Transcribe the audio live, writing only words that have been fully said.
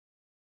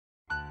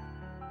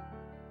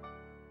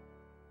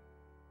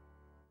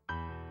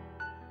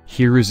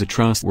here is a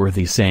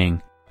trustworthy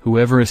saying,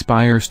 whoever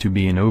aspires to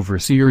be an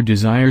overseer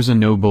desires a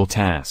noble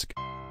task.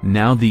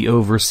 Now the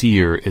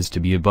overseer is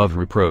to be above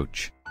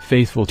reproach,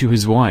 faithful to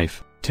his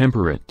wife,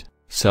 temperate,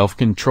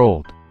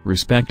 self-controlled,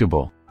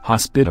 respectable,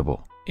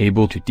 hospitable,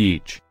 able to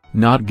teach,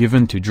 not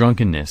given to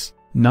drunkenness,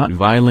 not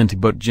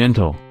violent but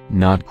gentle,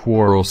 not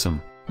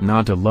quarrelsome,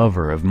 not a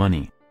lover of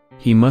money.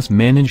 He must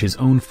manage his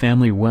own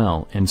family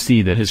well and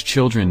see that his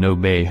children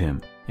obey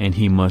him, and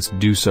he must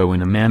do so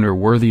in a manner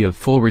worthy of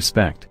full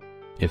respect.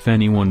 If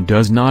anyone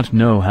does not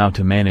know how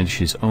to manage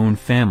his own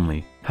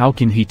family, how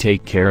can he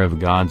take care of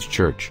God's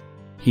church?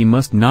 He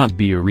must not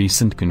be a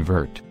recent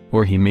convert,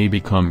 or he may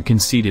become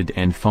conceited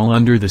and fall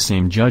under the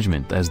same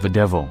judgment as the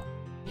devil.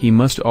 He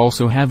must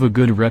also have a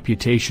good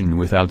reputation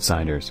with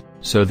outsiders,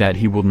 so that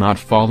he will not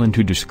fall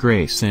into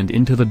disgrace and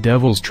into the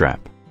devil's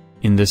trap.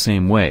 In the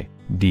same way,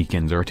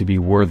 deacons are to be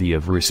worthy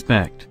of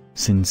respect,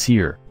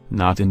 sincere,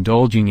 not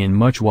indulging in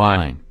much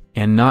wine,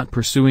 and not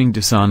pursuing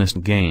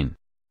dishonest gain.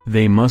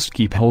 They must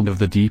keep hold of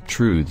the deep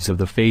truths of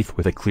the faith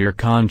with a clear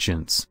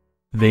conscience.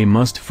 They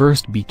must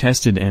first be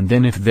tested, and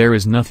then if there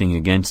is nothing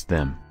against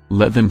them,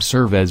 let them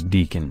serve as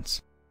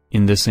deacons.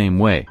 In the same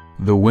way,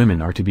 the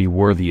women are to be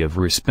worthy of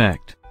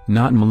respect,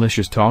 not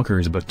malicious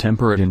talkers but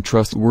temperate and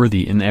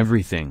trustworthy in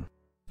everything.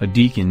 A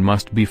deacon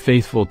must be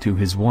faithful to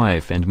his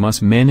wife and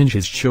must manage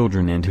his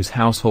children and his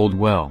household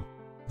well.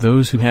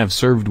 Those who have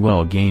served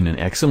well gain an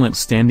excellent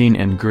standing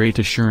and great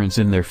assurance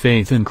in their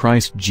faith in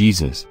Christ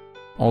Jesus.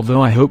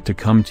 Although I hope to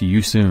come to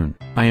you soon,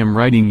 I am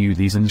writing you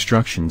these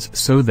instructions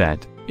so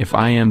that, if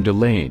I am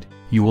delayed,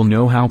 you will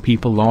know how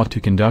people ought to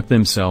conduct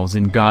themselves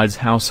in God's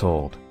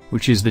household,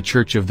 which is the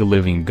church of the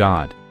living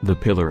God, the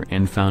pillar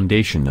and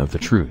foundation of the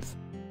truth.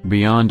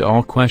 Beyond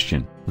all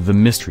question, the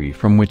mystery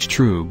from which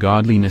true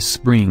godliness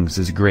springs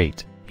is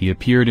great. He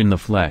appeared in the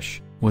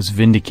flesh, was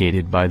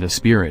vindicated by the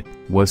Spirit,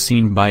 was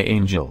seen by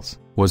angels,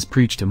 was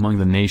preached among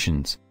the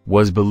nations,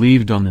 was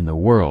believed on in the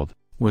world,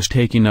 was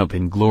taken up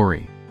in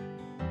glory.